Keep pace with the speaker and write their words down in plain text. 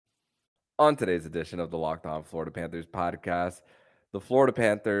On today's edition of the Locked On Florida Panthers podcast, the Florida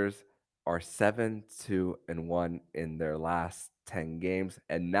Panthers are 7-2-1 in their last 10 games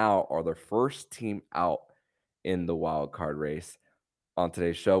and now are the first team out in the wild card race. On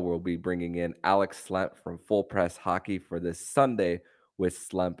today's show, we'll be bringing in Alex Slemp from Full Press Hockey for this Sunday with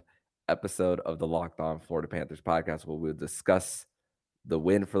Slemp episode of the Locked On Florida Panthers podcast, where we'll discuss the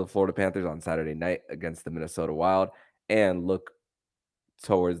win for the Florida Panthers on Saturday night against the Minnesota Wild and look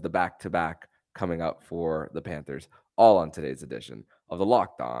towards the back-to-back coming up for the Panthers, all on today's edition of the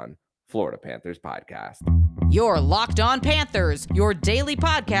Locked On Florida Panthers podcast. Your Locked On Panthers, your daily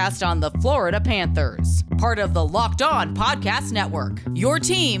podcast on the Florida Panthers. Part of the Locked On Podcast Network, your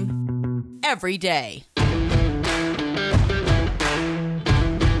team every day.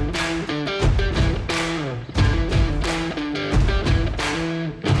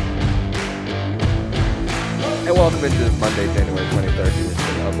 And welcome into this Monday, January 23rd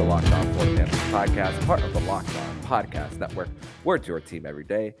edition of the Locked On Florida Panthers podcast, part of the Locked On Podcast Network. We're your team every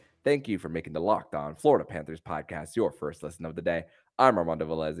day. Thank you for making the Locked On Florida Panthers podcast your first listen of the day. I'm Armando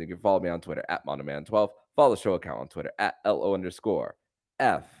Velez. You can follow me on Twitter at MondoMan12. Follow the show account on Twitter at LO_FLA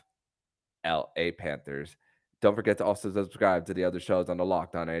Panthers. Don't forget to also subscribe to the other shows on the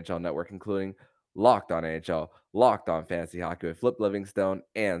Locked On NHL Network, including Locked On NHL, Locked On Fantasy Hockey with Flip Livingstone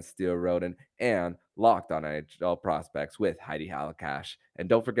and Steele Roden, and Locked On NHL Prospects with Heidi Halakash. And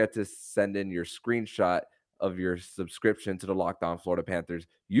don't forget to send in your screenshot of your subscription to the Locked On Florida Panthers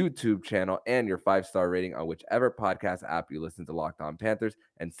YouTube channel and your 5-star rating on whichever podcast app you listen to Locked On Panthers,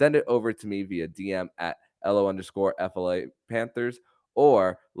 and send it over to me via DM at LO_FLA Panthers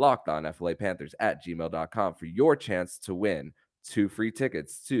or lockedonflapanthers@gmail.com for your chance to win 2 free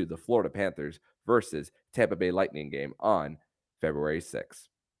tickets to the Florida Panthers versus Tampa Bay Lightning game on February 6th.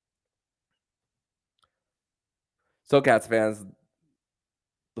 So, Cats fans,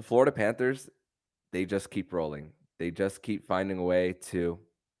 the Florida Panthers, they just keep rolling. They just keep finding a way to,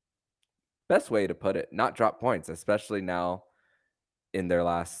 best way to put it, not drop points, especially now in their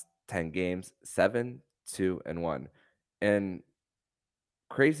last 10 games, 7-2-1. And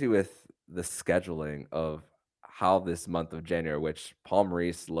crazy with the scheduling of how this month of January, which Paul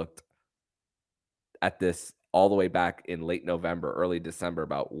Maurice looked at this all the way back in late November, early December,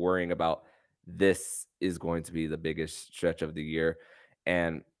 about worrying about this is going to be the biggest stretch of the year.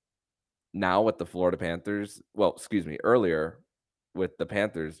 And now with the Florida Panthers, earlier with the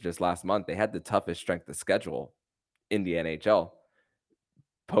Panthers just last month, they had the toughest strength of schedule in the NHL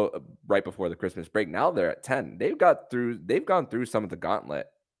right before the Christmas break. Now they're at 10. They've gone through some of the gauntlet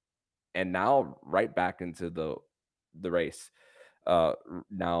and now right back into the race.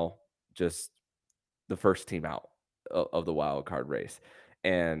 Now just the first team out of the wild card race,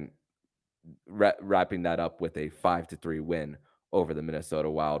 and wrapping that up with a 5-3 win over the Minnesota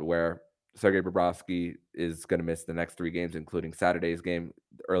Wild, where Sergei Bobrovsky is going to miss the next 3 games, including Saturday's game.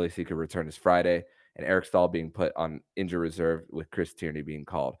 The earliest he could return is Friday, and Eric Staal being put on injury reserve with Chris Tierney being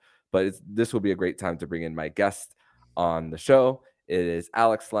called. But this will be a great time to bring in my guest on the show. It is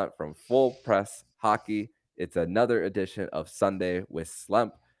Alex Slemp from Full Press Hockey. It's another edition of Sunday with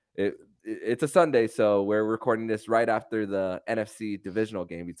Slemp. It's a Sunday, so we're recording this right after the NFC divisional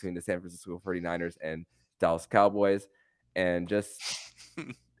game between the San Francisco 49ers and Dallas Cowboys. And let's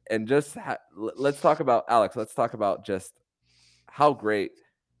talk about, Alex, let's talk about just how great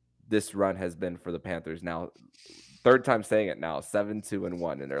this run has been for the Panthers. Now, third time saying it now,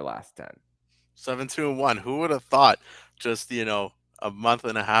 7-2-1 in their last 10. 7-2-1. Who would have thought just, a month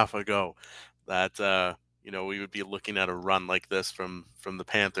and a half ago that, we would be looking at a run like this from the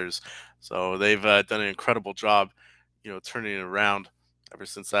Panthers. So they've done an incredible job, turning it around ever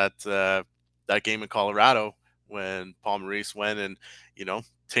since that game in Colorado when Paul Maurice went and,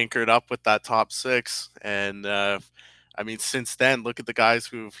 tinkered up with that top 6. And, since then, look at the guys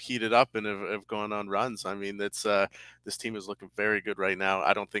who've heated up and have gone on runs. This team is looking very good right now.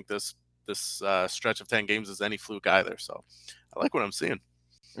 I don't think this stretch of 10 games is any fluke either. So I like what I'm seeing.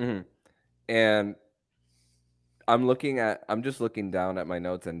 Mm-hmm. And I'm just looking down at my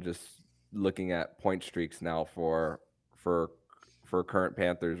notes and just looking at point streaks now for current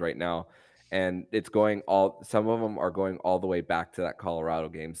Panthers right now. And it's some of them are going all the way back to that Colorado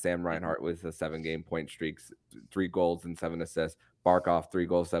game. Sam Reinhart was a 7-game point streaks, 3 goals and 7 assists. Barkov, 3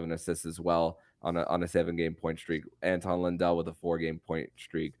 goals, 7 assists as well on a 7-game point streak. Anton Lindell with a 4-game point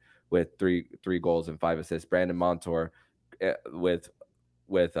streak with 3 goals and 5 assists. Brandon Montour with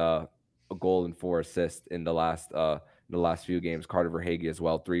a goal and 4 assists in the last few games. Carter Verhaeghe as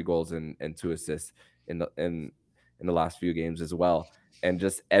well, 3 goals and 2 assists in the last few games as well. And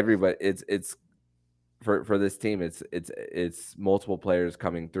just everybody, it's for this team, it's multiple players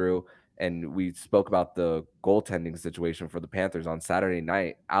coming through. And we spoke about the goaltending situation for the Panthers on Saturday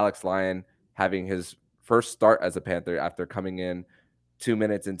night. Alex Lyon having his first start as a Panther after coming in 2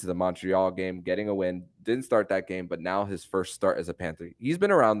 minutes into the Montreal game, getting a win. Didn't start that game, but now his first start as a Panther. He's been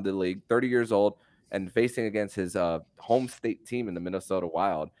around the league, 30 years old, and facing against his home state team in the Minnesota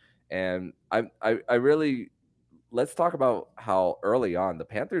Wild. And I really, let's talk about how early on the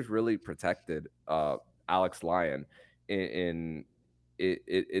Panthers really protected Alex Lyon in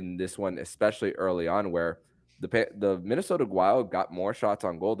in this one, especially early on, where the Minnesota Wild got more shots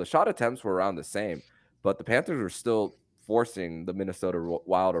on goal. The shot attempts were around the same, but the Panthers were still forcing the Minnesota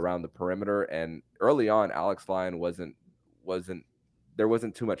Wild around the perimeter. And early on, Alex Lyon wasn't there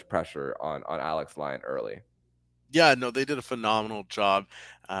wasn't too much pressure on Alex Lyon early. Yeah, no, they did a phenomenal job,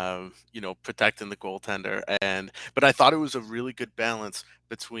 protecting the goaltender, but I thought it was a really good balance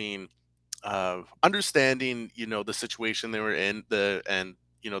between understanding, the situation they were in, the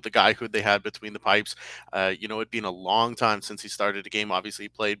guy who they had between the pipes. It'd been a long time since he started a game. Obviously, he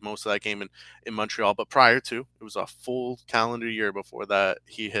played most of that game in Montreal, but prior to, it was a full calendar year before that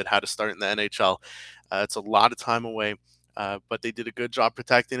he had to start in the NHL. It's a lot of time away. But they did a good job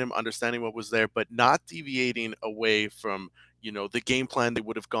protecting him, understanding what was there, but not deviating away from the game plan they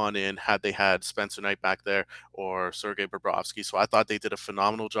would have gone in had they had Spencer Knight back there or Sergei Bobrovsky. So I thought they did a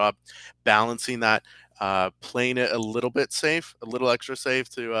phenomenal job balancing that, playing it a little bit safe, a little extra safe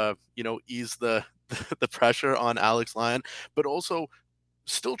to ease the the pressure on Alex Lyon, but also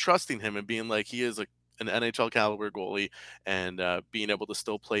still trusting him and being like he is an NHL caliber goalie, and being able to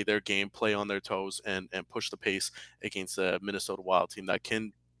still play their game, play on their toes, and push the pace against a Minnesota Wild team that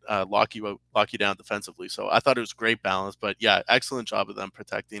can lock you down defensively. So I thought it was great balance, but yeah, excellent job of them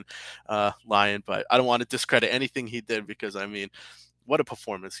protecting Lyon. But I don't want to discredit anything he did, because I mean, what a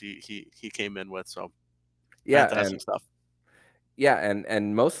performance he came in with. So Yeah, fantastic stuff.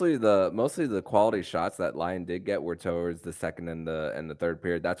 and mostly the quality shots that Lyon did get were towards the second and the third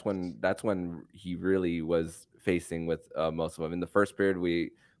period. That's when he really was facing with most of them. In the first period,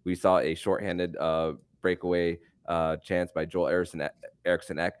 we saw a shorthanded breakaway chance by Joel Eriksson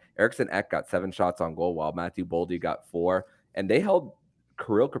Ek. Eriksson Ek got 7 shots on goal, while Matthew Boldy got 4, and they held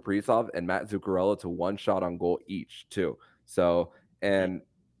Kirill Kaprizov and Matt Zuccarello to 1 shot on goal each too. So, Mhm. and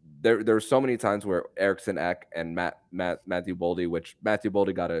there were so many times where Eriksson Ek and Matthew Boldy, which Matthew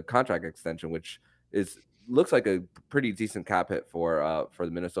Boldy got a contract extension, which is looks like a pretty decent cap hit for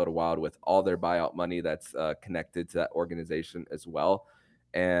the Minnesota Wild with all their buyout money that's connected to that organization as well.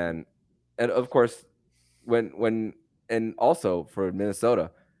 And of course, when and also for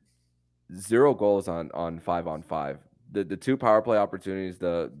Minnesota, 0 goals on 5-on-5. The 2 power play opportunities,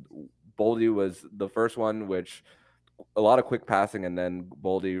 the Boldy was the first one, which a lot of quick passing, and then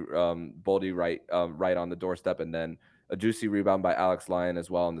Boldy right on the doorstep, and then a juicy rebound by Alex Lyon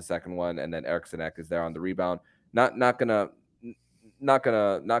as well in the second one, and then Eriksson Ek is there on the rebound. Not gonna not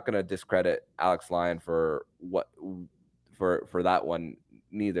gonna discredit Alex Lyon for that one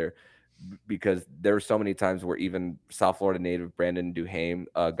neither, because there were so many times where even South Florida native Brandon Duhaime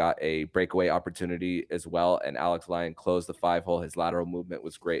got a breakaway opportunity as well, and Alex Lyon closed the 5 hole. His lateral movement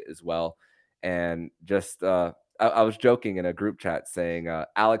was great as well, and just I was joking in a group chat saying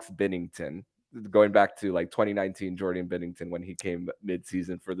Alex Binnington, going back to like 2019 Jordan Binnington when he came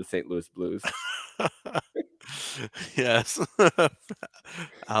mid-season for the St. Louis Blues. Yes.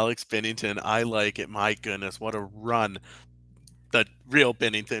 Alex Bennington, I like it. My goodness, what a run that real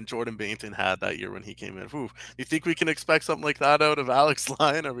Bennington, Jordan Bennington, had that year when he came in. Whew. You think we can expect something like that out of Alex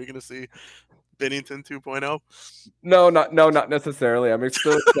Lyon? Are we going to see Bennington 2.0? No, not necessarily. I'm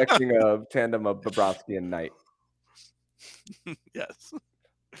still expecting a tandem of Bobrovsky and Knight. Yes.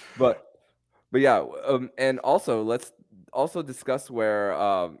 But yeah, and also let's also discuss where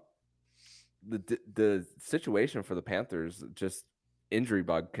the situation for the Panthers, just injury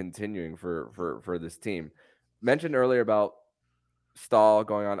bug continuing for this team. Mentioned earlier about Stahl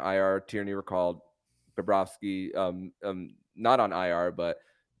going on IR, Tierney recalled, Bobrovsky not on IR, but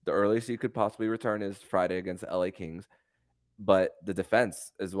the earliest he could possibly return is Friday against the LA Kings. But the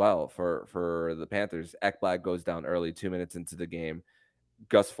defense as well for the Panthers, Ekblad goes down early, 2 minutes into the game.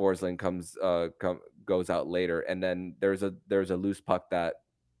 Gus Forsling goes out later, and then there's a loose puck that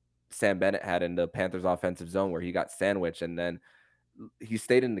Sam Bennett had in the Panthers offensive zone where he got sandwiched, and then he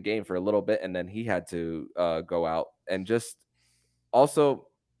stayed in the game for a little bit, and then he had to go out. And just also,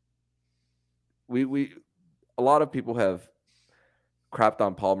 we a lot of people have crapped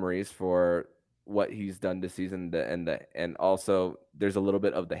on Paul Maurice for what he's done this season, and also there's a little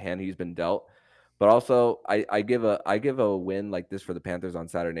bit of the hand he's been dealt. But also, I give a win like this for the Panthers on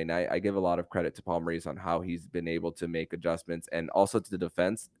Saturday night. I give a lot of credit to Paul Maurice on how he's been able to make adjustments, and also to the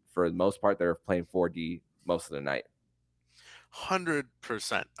defense for the most part, they're playing 4D most of the night.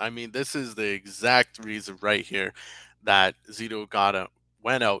 100%. I mean, this is the exact reason right here that Zito Gata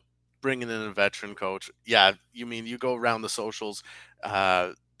went out, bringing in a veteran coach. Yeah, you mean you go around the socials,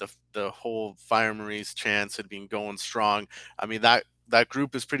 the whole Fire Marie's chance had been going strong. I mean that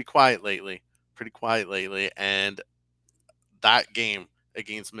group is pretty quiet lately, and that game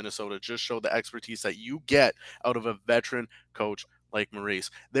against Minnesota just showed the expertise that you get out of a veteran coach like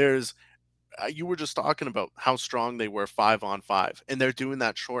Maurice. You were just talking about how strong they were 5-on-5, and they're doing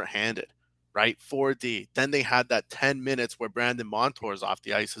that shorthanded, right? 4D. Then they had that 10 minutes where Brandon Montour's off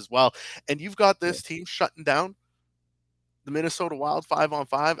the ice as well. And you've got Yeah. this team shutting down the Minnesota Wild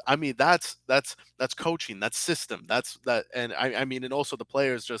 5-on-5. I mean, that's coaching, that's system, that's that, and I mean, and also the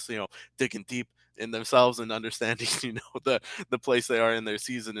players just digging deep in themselves and understanding the place they are in their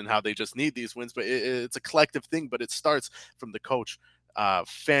season and how they just need these wins. But it's a collective thing, but it starts from the coach.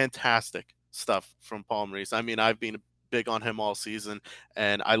 Fantastic stuff from Paul Maurice. I mean, I've been big on him all season,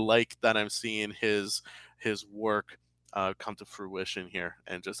 and I like that I'm seeing his work come to fruition here,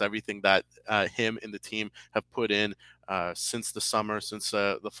 and just everything that him and the team have put in since the summer, since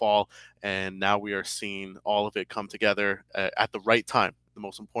the fall, and now we are seeing all of it come together at the right time. The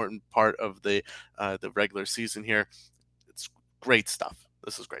most important part of the regular season here. It's great stuff.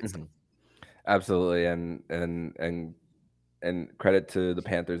 This is great stuff. Mhm. Absolutely, and credit to the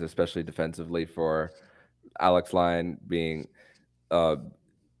Panthers, especially defensively, for Alex Lyon being uh,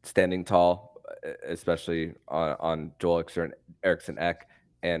 standing tall, especially on Joel Erickson Ek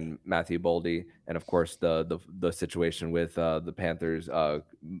and Matthew Boldy, and of course the situation with the Panthers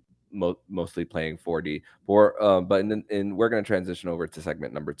mostly playing 4D. But we're going to transition over to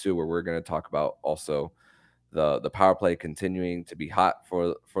segment number 2, where we're going to talk about also the power play continuing to be hot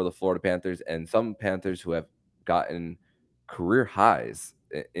for the Florida Panthers, and some Panthers who have gotten career highs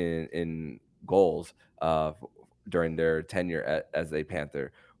in goals during their tenure as a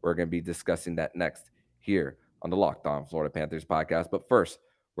Panther. We're going to be discussing that next here on the Locked On Florida Panthers podcast. But first,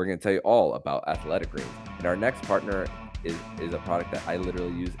 we're going to tell you all about Athletic Greens, and our next partner is a product that I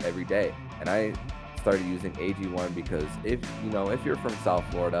literally use every day, and I started using AG1 because if you're from South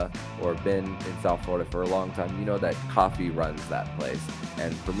Florida or been in South Florida for a long time, you know that coffee runs that place.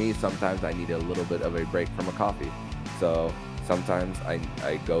 And for me, sometimes I need a little bit of a break from a coffee. So sometimes I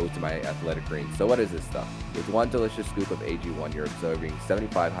go to my Athletic Greens. So what is this stuff? With one delicious scoop of AG1, you're absorbing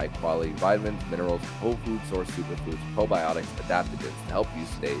 75 high-quality vitamins, minerals, whole food source superfoods, probiotics, adaptogens to help you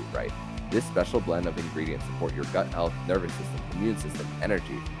stay right. This special blend of ingredients support your gut health, nervous system, immune system,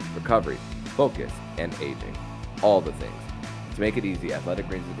 energy, recovery, focus, and aging. All the things. To make it easy, Athletic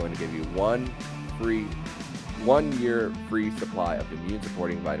Greens is going to give you 1 year free supply of immune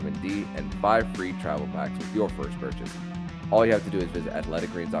supporting vitamin D and 5 free travel packs with your first purchase. All you have to do is visit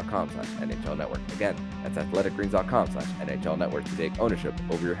athleticgreens.com/NHL Network. Again, that's athleticgreens.com/NHL Network to take ownership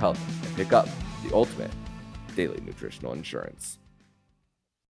over your health and pick up the ultimate daily nutritional insurance.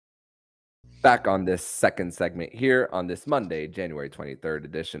 Back on this second segment here on this Monday, January 23rd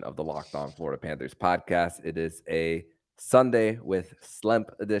edition of the Locked On Florida Panthers podcast. It is a Sunday with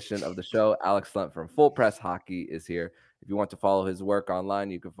Slemp edition of the show. Alex Slemp from Full Press Hockey is here. If you want to follow his work online,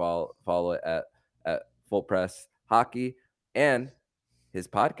 you can follow it at Full Press Hockey, and his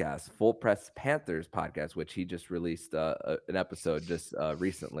podcast, Full Press Panthers podcast, which he just released an episode just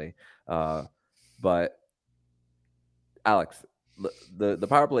recently. But Alex, the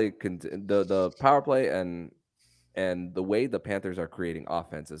power play the power play and the way the Panthers are creating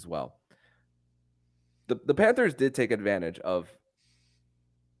offense as well. The Panthers did take advantage of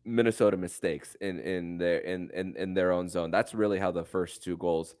Minnesota mistakes in their own zone. That's really how the first 2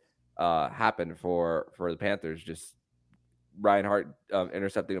 goals happened for the Panthers. Just Reinhart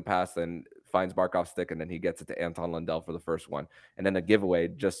intercepting a pass, then finds Barkov's stick, and then he gets it to Anton Lundell for the first one, and then a giveaway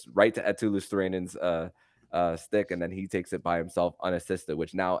just right to Eetu Luostarinen's stick, and then he takes it by himself unassisted,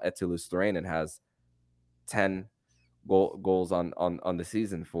 which now Eetu Luostarinen has 10 goals on the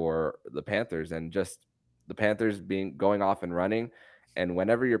season for the Panthers, and just the Panthers going off and running. And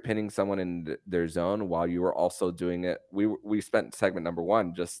whenever you're pinning someone in their zone while you were also doing it, we spent segment number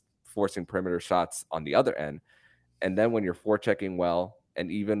 1 just forcing perimeter shots on the other end. And then when you're forechecking well,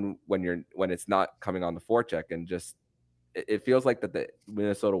 and even when it's not coming on the forecheck, and just it feels like that the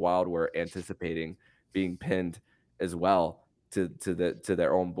Minnesota Wild were anticipating being pinned as well to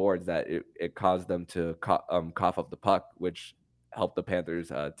their own boards, that it caused them to cough up the puck, which helped the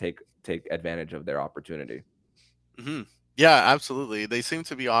Panthers take advantage of their opportunity. Hmm. Yeah, absolutely. They seem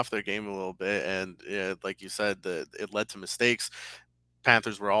to be off their game a little bit, and like you said, it led to mistakes.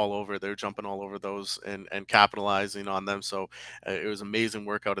 Panthers were all over. They're jumping all over those and capitalizing on them. So it was amazing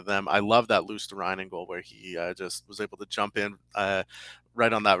work out of them. I love that Luosterainen goal where he just was able to jump in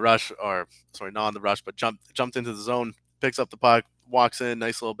right on that rush, or sorry, not on the rush, but jumped into the zone, picks up the puck, walks in,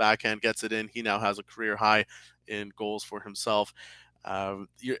 nice little backhand, gets it in. He now has a career high in goals for himself.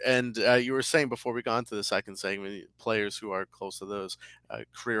 You were saying before we got into the second segment, players who are close to those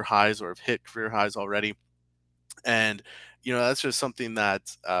career highs or have hit career highs already, and that's just something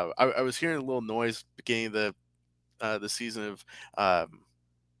that I was hearing a little noise beginning of the season of.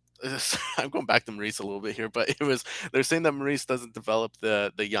 I'm going back to Maurice a little bit here, but they're saying that Maurice doesn't develop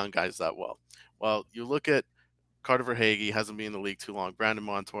the young guys that well. Well, you look at Carter Verhaeghe, hasn't been in the league too long. Brandon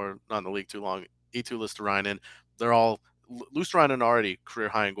Montour, not in the league too long. Eetu Luostarinen, they're all Luostarinen already career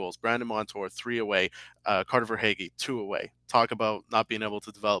high in goals. Brandon Montour, 3 away. Carter Verhaeghe, 2 away. Talk about not being able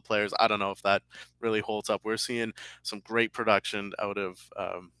to develop players. I don't know if that really holds up. We're seeing some great production out of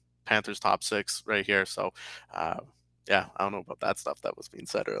Panthers top 6 right here. So, yeah, I don't know about that stuff that was being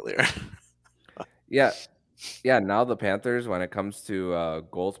said earlier. Yeah, yeah, now the Panthers, when it comes to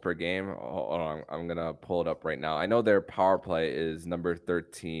goals per game, hold on, I'm gonna pull it up right now. I know their power play is number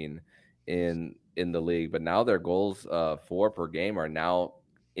 13 in the league, but now their goals for per game are now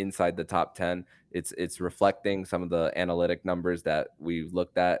inside the top 10. It's reflecting some of the analytic numbers that we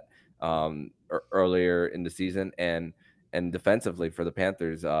looked at earlier in the season, and defensively for the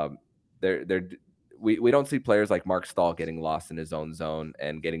Panthers, they're we don't see players like Mark Stahl getting lost in his own zone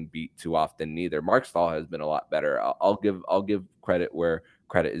and getting beat too often neither. Mark Stahl has been a lot better. I'll give credit where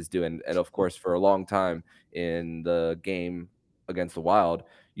credit is due, and of course for a long time in the game against the Wild,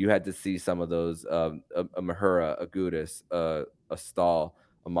 you had to see some of those a Mahura, a Gudis, a Stahl,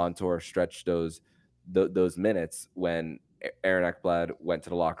 a Montour stretch those minutes when Aaron Ekblad went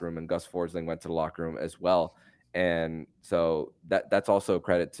to the locker room and Gus Forsling went to the locker room as well. And so that's also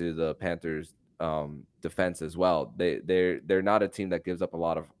credit to the Panthers defense as well. They're not a team that gives up a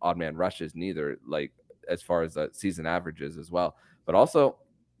lot of odd man rushes neither, like as far as the season averages as well. But also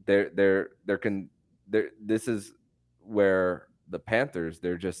they're can they're this is where the Panthers,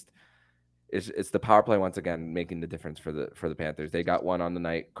 they're just it's the power play once again making the difference for the Panthers. They got one on the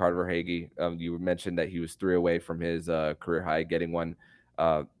night. Carter Hagee, you mentioned that he was 3 away from his career high,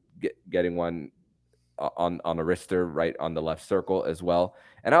 uh, getting one on a wrister right on the left circle as well.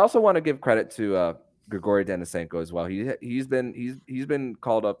 And I also want to give credit to Grigory Denisenko as well. He's been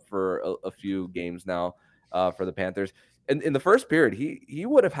called up for a few games now for the Panthers. In the first period, he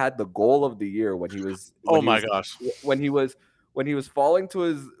would have had the goal of the year when he was Oh my gosh. when he was falling to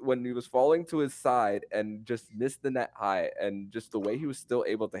his side and just missed the net high, and just the way he was still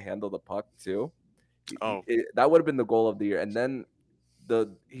able to handle the puck too. Oh. That would have been the goal of the year. And then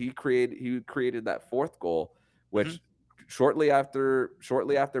he created that fourth goal, Hmm. which shortly after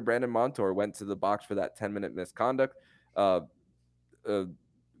Brandon Montour went to the box for that 10-minute misconduct, uh, uh,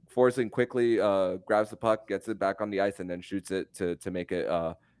 Forsling quickly grabs the puck, gets it back on the ice, and then shoots it to make it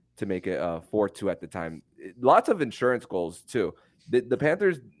 4-2 at the time. Lots of insurance goals too. The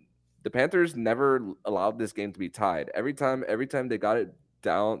Panthers never allowed this game to be tied. Every time they got it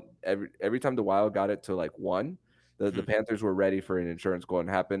down, every time the Wild got it to like one, the Hmm. Panthers were ready for an insurance goal, and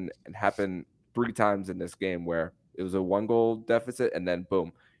happened 3 times in this game where it was a 1 goal deficit, and then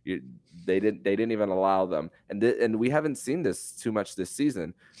boom, you, they didn't even allow them. And we haven't seen this too much this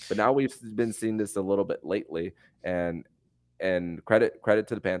season, but now we've been seeing this a little bit lately, and credit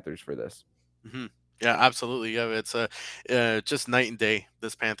to the Panthers for this. Hmm. Yeah, absolutely. Yeah, it's just night and day,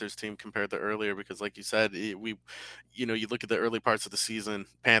 this Panthers team compared to earlier, because like you said, you look at the early parts of the season,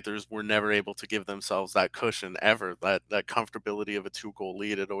 Panthers were never able to give themselves that cushion ever, that comfortability of a 2 goal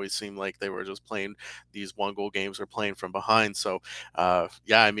lead. It always seemed like they were just playing these 1 goal games or playing from behind. So,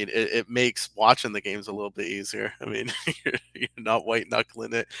 yeah, I mean, it makes watching the games a little bit easier. I mean, you're not white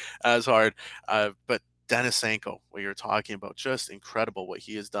knuckling it as hard. But Denisenko, what you're talking about, just incredible what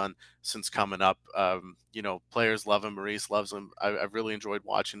he has done since coming up. Players love him. Maurice loves him. I've really enjoyed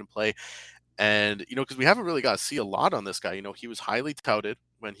watching him play. And, because we haven't really got to see a lot on this guy. He was highly touted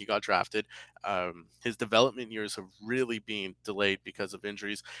when he got drafted. His development years have really been delayed because of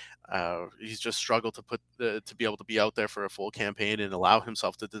injuries. He's just struggled to be able to be out there for a full campaign and allow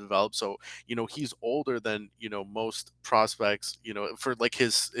himself to develop. So, he's older than, most prospects, for like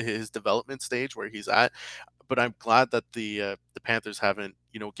his development stage where he's at. But I'm glad that the Panthers haven't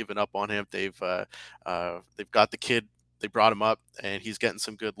given up on him. They've got the kid. They brought him up, and he's getting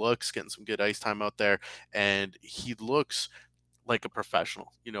some good looks, getting some good ice time out there, and he looks like a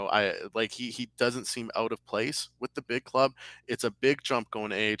professional. I like he doesn't seem out of place with the big club. It's a big jump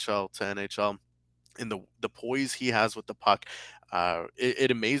going AHL to NHL, and the poise he has with the puck.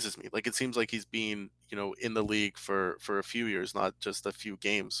 it amazes me. Like, it seems like he's been, in the league for a few years, not just a few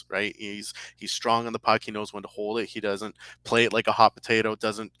games, right? He's strong on the puck. He knows when to hold it. He doesn't play it like a hot potato.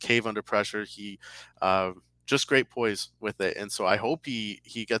 Doesn't cave under pressure. He just great poise with it, and so I hope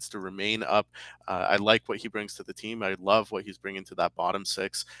he gets to remain up. I like what he brings to the team. I love what he's bringing to that bottom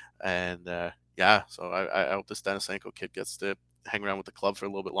six, and yeah, so I hope this Denisenko kid gets to hang around with the club for a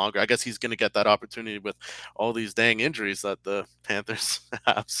little bit longer. I guess he's going to get that opportunity with all these dang injuries that the Panthers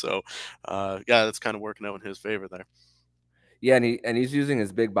have. So, yeah, that's kind of working out in his favor there. Yeah, and he's using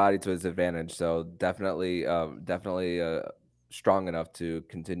his big body to his advantage. So definitely strong enough to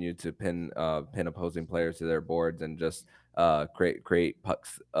continue to pin opposing players to their boards and just create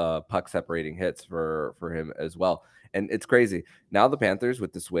puck separating hits for him as well. And it's crazy now the Panthers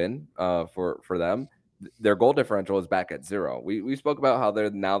with this win for them. Their goal differential is back at 0. We spoke about how they're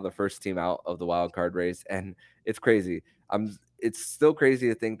now the first team out of the wild card race, and it's crazy. It's still crazy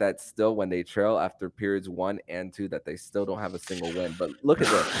to think that still when they trail after periods 1 and 2 that they still don't have a single win. But look at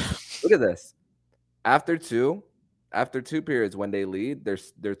this. Look at this. After 2, after 2 periods when they lead,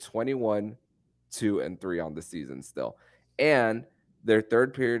 they're 21, 2, and 3 on the season still. And their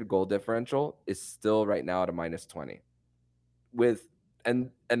third period goal differential is still right now at a -20. With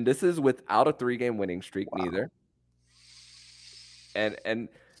and this is without a 3-game winning streak Wow. neither. And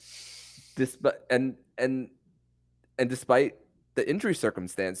this but and despite the injury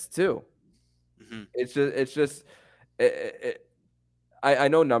circumstance too. Mhm. It's just it I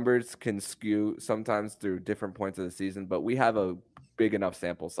know numbers can skew sometimes through different points of the season, but we have a big enough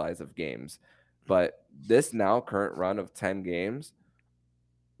sample size of games. Mhm. But this now current run of 10 games,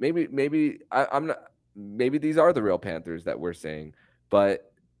 I'm not maybe these are the real Panthers that we're seeing,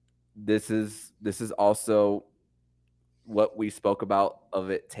 but this is also what we spoke about of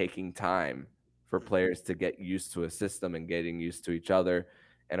it taking time for Mhm. players to get used to a system and getting used to each other,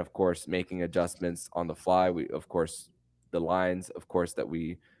 and of course making adjustments on the fly. We of course the lines of course that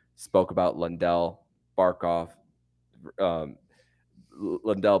we spoke about, Lundell, Barkov, um,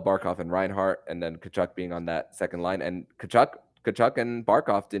 Lundell, Barkov, and Reinhardt, and then Kachuk being on that second line. And Kachuk and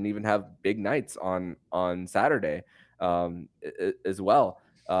Barkov didn't even have big nights on Saturday as well.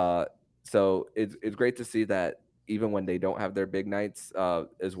 So it's great to see that even when they don't have their big nights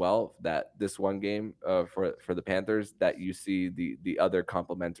as well, that this one game for the Panthers, that you see the other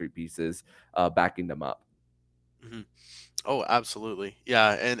complementary pieces backing them up. Mhm. Oh, absolutely.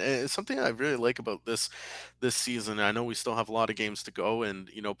 Yeah, and it's something I really like about this season. I know we still have a lot of games to go, and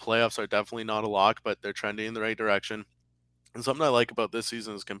playoffs are definitely not a lock, but they're trending in the right direction. And something I like about this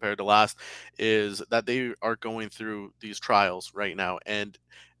season as compared to last is that they are going through these trials right now, and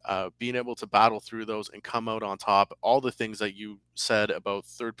being able to battle through those and come out on top. All the things that you said about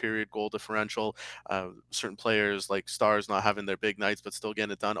third period goal differential, certain players like stars not having their big nights but still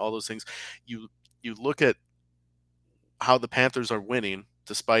getting it done. All those things. You look at how the Panthers are winning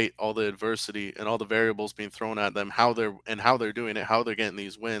despite all the adversity and all the variables being thrown at them, how they're doing it, how they're getting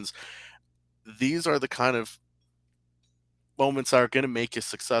these wins. These are the kind of moments that are going to make you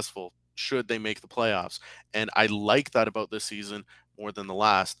successful should they make the playoffs. And I like that about this season more than the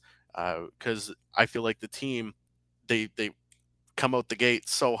last, because I feel like the team they come out the gate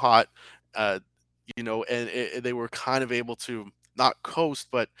so hot, uh, and they were kind of able to not coast,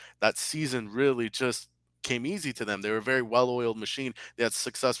 but that season really just came easy to them. They were a very well-oiled machine. They had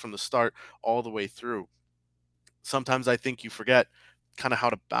success from the start all the way through. Sometimes I think you forget kind of how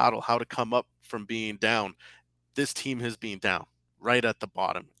to battle, how to come up from being down. This team has been down right at the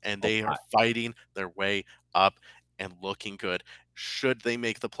bottom, and Oh, they are fighting their way up and looking good. Should they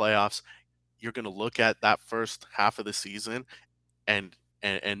make the playoffs, you're going to look at that first half of the season and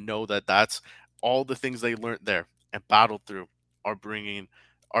and know that that's all the things they learned there and battled through are bringing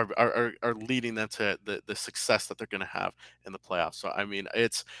are leading them to the success that they're going to have in the playoffs. So I mean,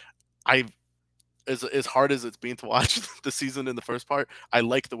 I as hard as it's been to watch the season in the first part, I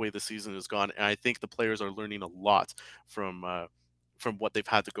like the way the season has gone, and I think the players are learning a lot from what they've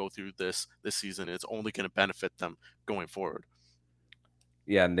had to go through this season. It's only going to benefit them going forward.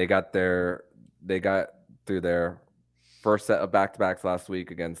 yeah, and they got through their first set of back-to-backs last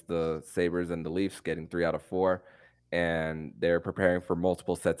week against the Sabres and the Leafs, getting 3 out of 4, and they're preparing for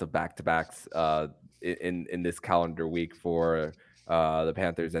multiple sets of back-to-backs, in this calendar week for, the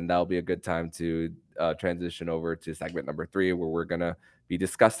Panthers, and that'll be a good time to, transition over to segment number 3, where we're gonna be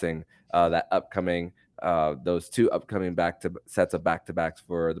discussing, that upcoming those 2 upcoming sets of back-to-backs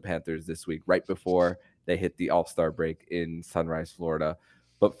for the Panthers this week, right before they hit the All-Star break in Sunrise, Florida.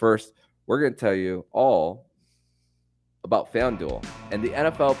 But first, we're gonna tell you all about FanDuel. And the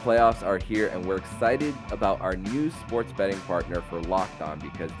NFL playoffs are here, and we're excited about our new sports betting partner for Locked On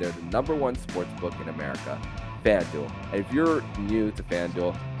because they're the number one sports book in America, FanDuel. And if you're new to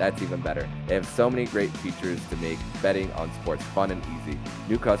FanDuel, that's even better. They have so many great features to make betting on sports fun and easy.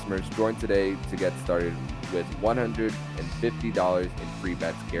 New customers, join today to get started with $150 in free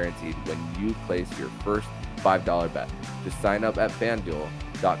bets guaranteed when you place your first $5 bet. Just sign up at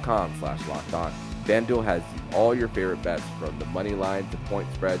FanDuel.com/lockedon. FanDuel has all your favorite bets from the money line to point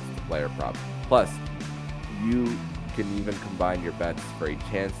spreads to player props. Plus, you can even combine your bets for a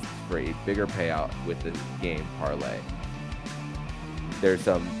chance for a bigger payout with the game parlay. There's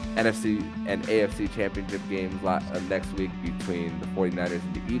some NFC and AFC championship games next week between the 49ers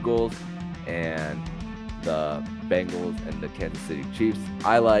and the Eagles and the Bengals and the Kansas City Chiefs.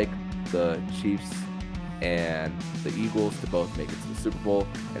 I like the Chiefs and the Eagles to both make it to the Super Bowl,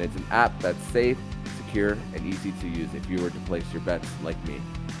 and it's an app that's safe, secure, and easy to use if you were to place your bets like me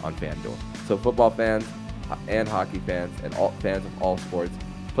on FanDuel. So football fans and hockey fans and all fans of all sports,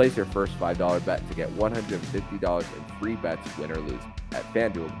 place your first $5 bet to get $150 in free bets, win or lose, at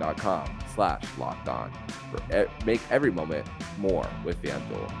FanDuel.com/lockedon. Make every moment more with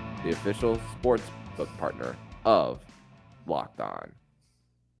FanDuel, the official sports book partner of Locked On.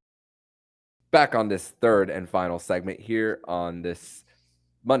 Back on this third and final segment here on this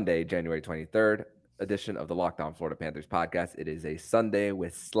Monday, January 23rd edition of the Locked On Florida Panthers podcast. It is a Sunday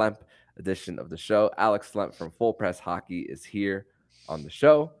with Slemp edition of the show. Alex Slemp from Full Press Hockey is here on the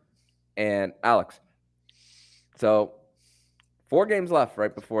show. And Alex, so 4 games left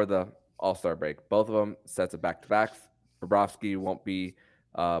right before the All-Star break. Both of them sets of back-to-backs. Bobrovsky won't be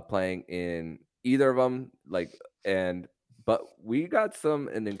playing in either of them. But we got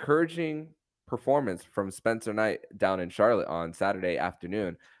an encouraging performance from Spencer Knight down in Charlotte on Saturday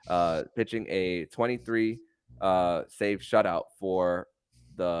afternoon, pitching a 23 save shutout for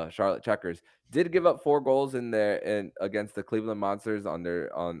the Charlotte Checkers. Did give up 4 goals in there and against the Cleveland Monsters on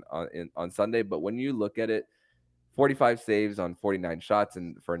Sunday, but when you look at it, 45 saves on 49 shots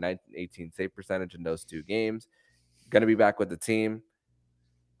and for a 918 save percentage in those 2 games. Going to be back with the team.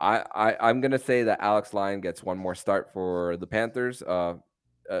 I'm going to say that Alex Lyon gets one more start for the Panthers.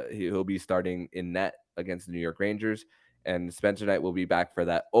 He'll be starting in net against the New York Rangers, and Spencer Knight will be back for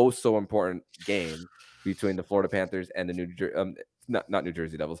that so important game between the Florida Panthers and the not New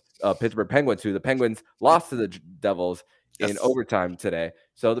Jersey Devils, Pittsburgh Penguins, who the Penguins lost to the Devils in overtime today.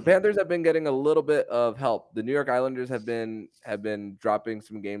 So the Panthers have been getting a little bit of help. The New York Islanders have been dropping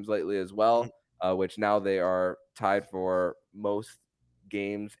some games lately as well, which now they are tied for most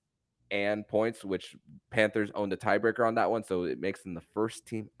games and points, which Panthers own the tiebreaker on that one, so it makes them the first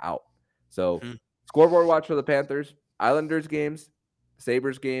team out. So scoreboard watch for the Panthers: Islanders games,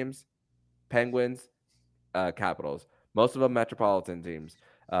 Sabres games, Penguins, Capitals. Most of them metropolitan teams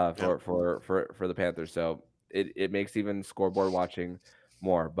for the Panthers. So it makes even scoreboard watching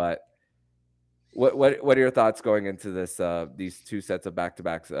more. But what are your thoughts going into these 2 sets of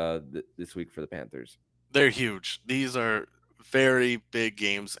back-to-backs this week for the Panthers? They're huge. These are very big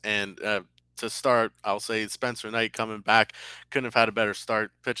games, and to start, I'll say Spencer Knight coming back couldn't have had a better start.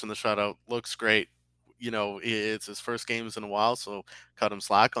 Pitching the shutout looks great. It's his first games in a while, so cut him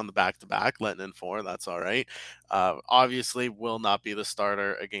slack on the back-to-back, letting in 4. That's all right. Obviously, will not be the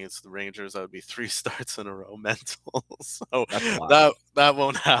starter against the Rangers. That would be 3 starts in a row mental. So that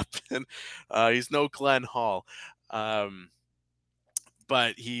won't happen. He's no Glenn Hall. But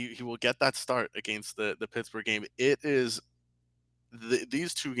he will get that start against the Pittsburgh game. It is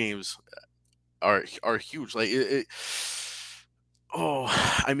these 2 games are huge.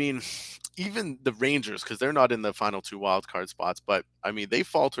 I mean, even the Rangers, because they're not in the final 2 wild card spots, but I mean they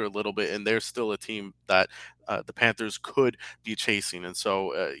falter a little bit, and they're still a team that the Panthers could be chasing. And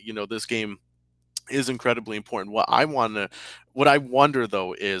so this game is incredibly important. What I wonder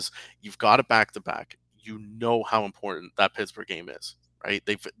though is you've got a back-to-back. You know how important that Pittsburgh game is, right?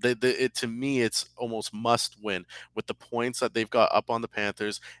 To me, it's almost must win with the points that they've got up on the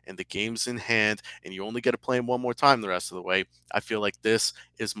Panthers and the games in hand, and you only get to play them one more time the rest of the way. I feel like this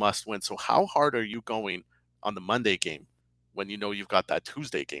is must win. So how hard are you going on the Monday game when you know you've got that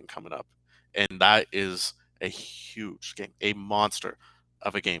Tuesday game coming up? And that is a huge game, a monster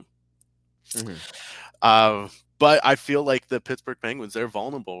of a game. But I feel like the Pittsburgh Penguins, they're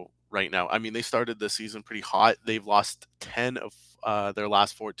vulnerable right now. I mean, they started the season pretty hot. They've lost 10 of their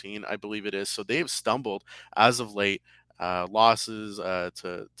last 14, I believe it is. So they have stumbled as of late. Losses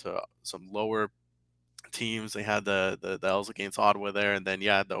to some lower teams. They had the L's against Ottawa there, and then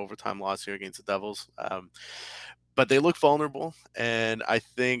the overtime loss here against the Devils. but they look vulnerable, and I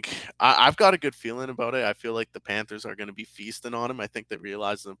think I've got a good feeling about it. I feel like the Panthers are going to be feasting on them. I think they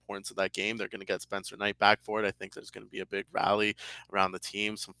realize the importance of that game. They're going to get Spencer Knight back for it. I think there's going to be a big rally around the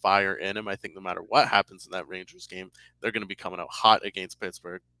team, some fire in him. I think no matter what happens in that Rangers game, they're going to be coming out hot against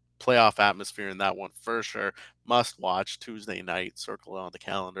Pittsburgh. Playoff atmosphere in that one for sure. Must watch Tuesday night. Circle it on the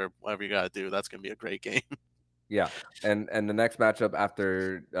calendar. Whatever you got to do. That's going to be a great game. Yeah, and the next matchup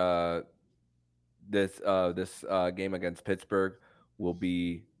after this game against Pittsburgh will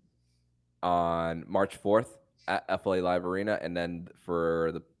be on March 4th at FLA Live Arena, and then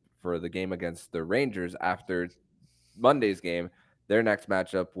for the game against the Rangers after Monday's game, their next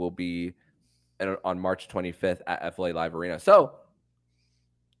matchup will be on March 25th at FLA Live Arena. So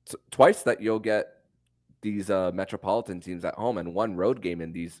twice that you'll get these metropolitan teams at home and one road game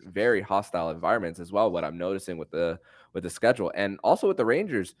in these very hostile environments as well. What I'm noticing with the schedule and also with the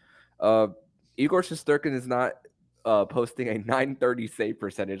Rangers, uh, Igor Shesterkin is not posting a 930 save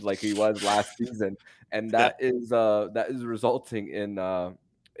percentage like he was last season, and Yeah. that is resulting in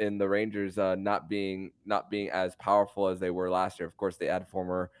the Rangers not being as powerful as they were last year. Of course, they add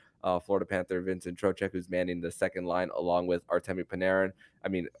former Florida Panther Vincent Trocheck, who's manning the second line along with Artemi Panarin. I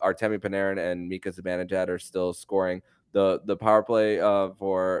mean, Artemi Panarin and Mika Zibanejad are still scoring. The power play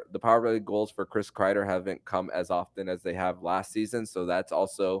for the power play goals for Chris Kreider haven't come as often as they have last season. So that's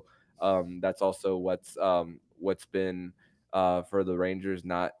also what's been for the Rangers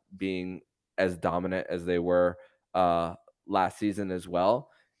not being as dominant as they were last season as well.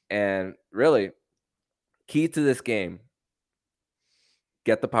 And really, key to this game,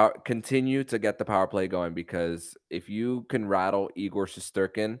 continue to get the power play going, because if you can rattle Igor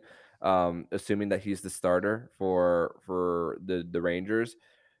Shesterkin, assuming that he's the starter for the Rangers,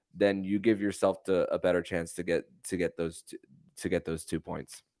 then you give yourself a better chance to get those 2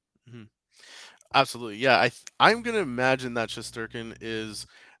 points. Mhm. Absolutely. Yeah, I'm gonna imagine that Shesterkin is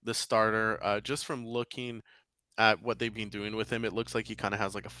the starter. Just from looking at what they've been doing with him, it looks like he kind of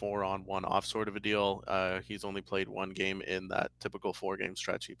has like a 4 on 1 off sort of a deal. He's only played one game in that typical 4 game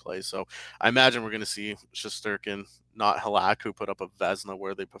stretch he plays. So I imagine we're going to see Shesterkin, not Halak, who put up a Vesna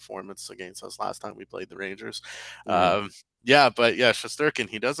worthy performance against us last time we played the Rangers. Mhm. Yeah, but yeah, Shesterkin,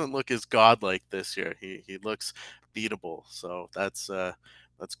 he doesn't look as godlike this year. He looks beatable. So that's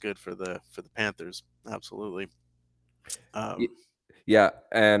good for the Panthers. Absolutely. Um, Yeah,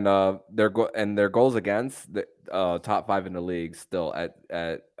 and their goals against the top five in the league still at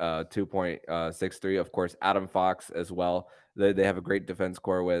 2.63. Of course, Adam Fox as well. They have a great defense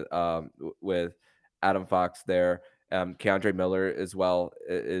core with Adam Fox there. Keandre Miller as well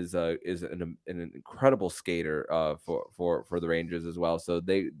is an incredible skater for the Rangers as well. So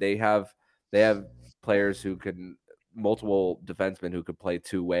they have players who can multiple defensemen who could play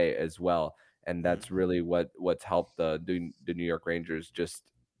two-way as well, and mhm, that's really what's helped the New York Rangers just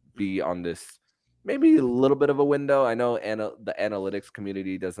mhm, be on this maybe a little bit of a window. I know the analytics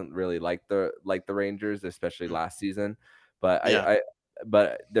community doesn't really like the Rangers, especially mhm. last season, but Yeah.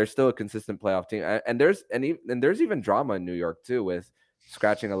 but they're still a consistent playoff team, and there's even drama in New York too with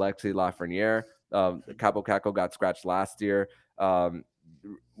scratching Alexi Lafreniere. Capo Caco got scratched last year. Um,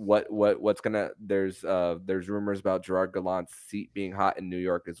 what's gonna there's rumors about Gerard Gallant's seat being hot in New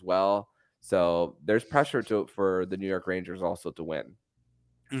York as well. So there's pressure for the New York Rangers also to win.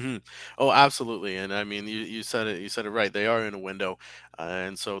 Mhm. Oh, absolutely, and I mean, you said it. You said it right. They are in a window,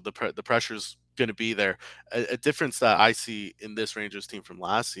 and so the pressure's going to be there. A difference that I see in this Rangers team from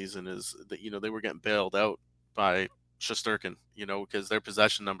last season is that they were getting bailed out by Shesterkin. Because their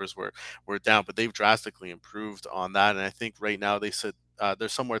possession numbers were down, but they've drastically improved on that. And I think right now they sit. They're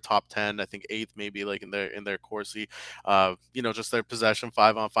somewhere top 10, I think eighth, maybe like in their Corsi. Just their possession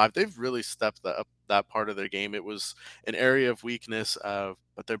 5 on 5. They've really stepped up that part of their game. It was an area of weakness,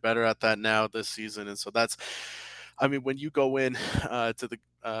 but they're better at that now this season. And so I mean, when you go in to the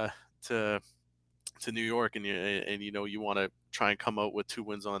to New York and you want to try and come out with 2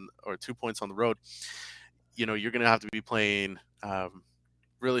 wins on or 2 points on the road, you're going to have to be playing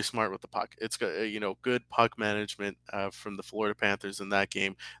really smart with the puck. It's good puck management from the Florida Panthers in that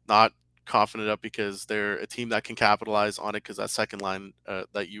game. Not coughing it up because they're a team that can capitalize on it because that second line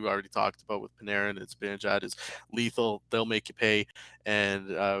that you already talked about with Panarin and Zibanejad is lethal. They'll make you pay, and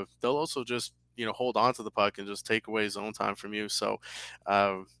they'll also just hold on to the puck and just take away zone time from you. So.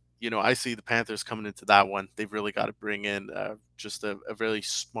 I see the Panthers coming into that one. They've really got to bring in just a really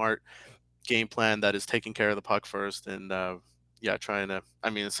smart game plan that is taking care of the puck first and yeah, trying to. I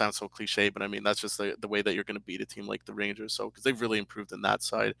mean, it sounds so cliche, but I mean that's just the way that you're going to beat a team like the Rangers. So because they've really improved in that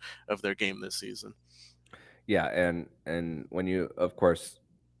side of their game this season. Yeah, and when you of course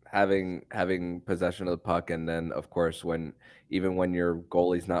having possession of the puck, and then of course even when your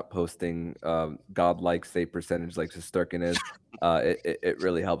goalie's not posting godlike save percentage like Shesterkin is, it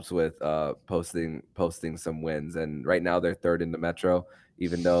really helps with posting some wins. And right now they're third in the Metro,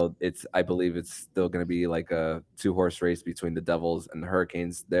 even though I believe it's still going to be like a 2-horse race between the Devils and the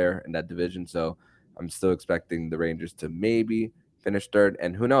Hurricanes there in that division. So I'm still expecting the Rangers to maybe finish third,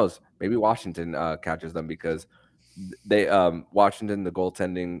 and who knows, maybe Washington catches them, because they Washington, the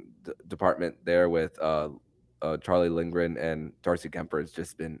goaltending department there with Charlie Lindgren and Darcy Kemper has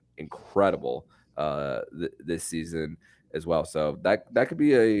just been incredible this season as well. So that could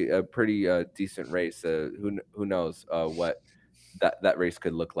be a pretty decent race. Who knows what that race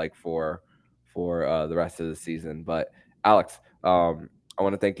could look like for the rest of the season. But Alex, I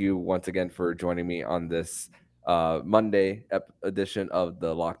want to thank you once again for joining me on this Monday edition of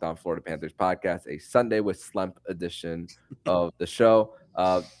the Locked On Florida Panthers podcast, a Sunday with Slump edition of the show.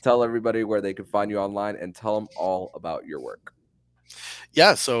 Tell everybody where they can find you online, and tell them all about your work.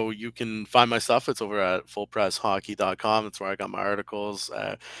 Yeah, so you can find my stuff. It's over at fullpresshockey.com. That's where I got my articles.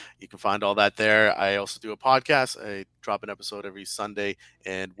 You can find all that there. I also do a podcast. I drop an episode every Sunday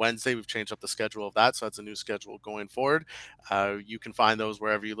and Wednesday. We've changed up the schedule of that, so that's a new schedule going forward. You can find those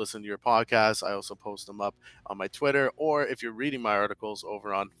wherever you listen to your podcasts. I also post them up on my Twitter, or if you're reading my articles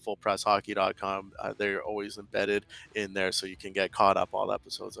over on fullpresshockey.com, they're always embedded in there, so you can get caught up. All the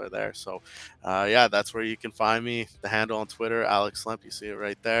episodes are there. So, yeah, that's where you can find me. The handle on Twitter, Alex Lemp. You see it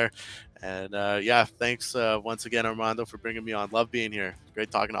right there. And yeah, thanks once again, Armando, for bringing me on. Love being here.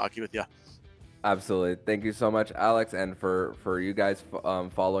 Great talking hockey with you. Absolutely. Thank you so much, Alex. And for you guys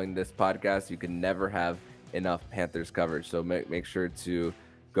following this podcast, you can never have enough Panthers coverage. So make sure to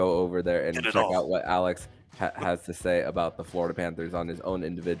go over there and check out what Alex has to say about the Florida Panthers on his own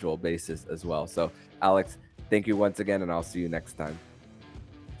individual basis as well. So, Alex, thank you once again, and I'll see you next time.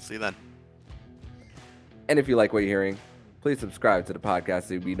 See you then. And if you like what you're hearing, please subscribe to the podcast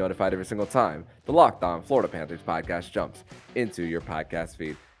so you'll be notified every single time the Locked On Florida Panthers podcast jumps into your podcast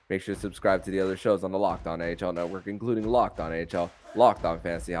feed. Make sure to subscribe to the other shows on the Locked On AHL network, including Locked On AHL, Locked On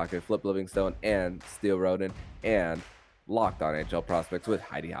Fantasy Hockey with Flip Livingstone and Steele Roden, and Locked On AHL Prospects with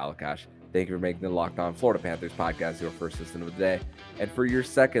Heidi Halakash. Thank you for making the Locked On Florida Panthers podcast your first listen of the day. And for your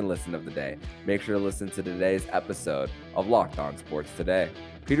second listen of the day, make sure to listen to today's episode of Locked On Sports Today.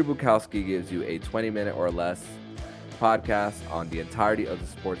 Peter Bukowski gives you a 20-minute or less podcast on the entirety of the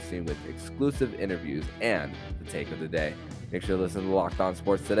sports scene with exclusive interviews and the take of the day. Make sure to listen to Locked On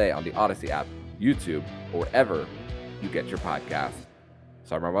Sports Today on the Odyssey app, YouTube, or wherever you get your podcast.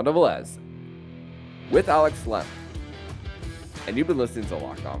 So I'm Armando Velez with Alex Lemp, and you've been listening to the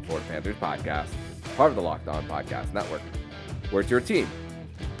Locked On Florida Panthers podcast, part of the Locked On Podcast Network, where it's your team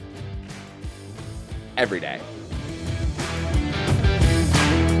every day.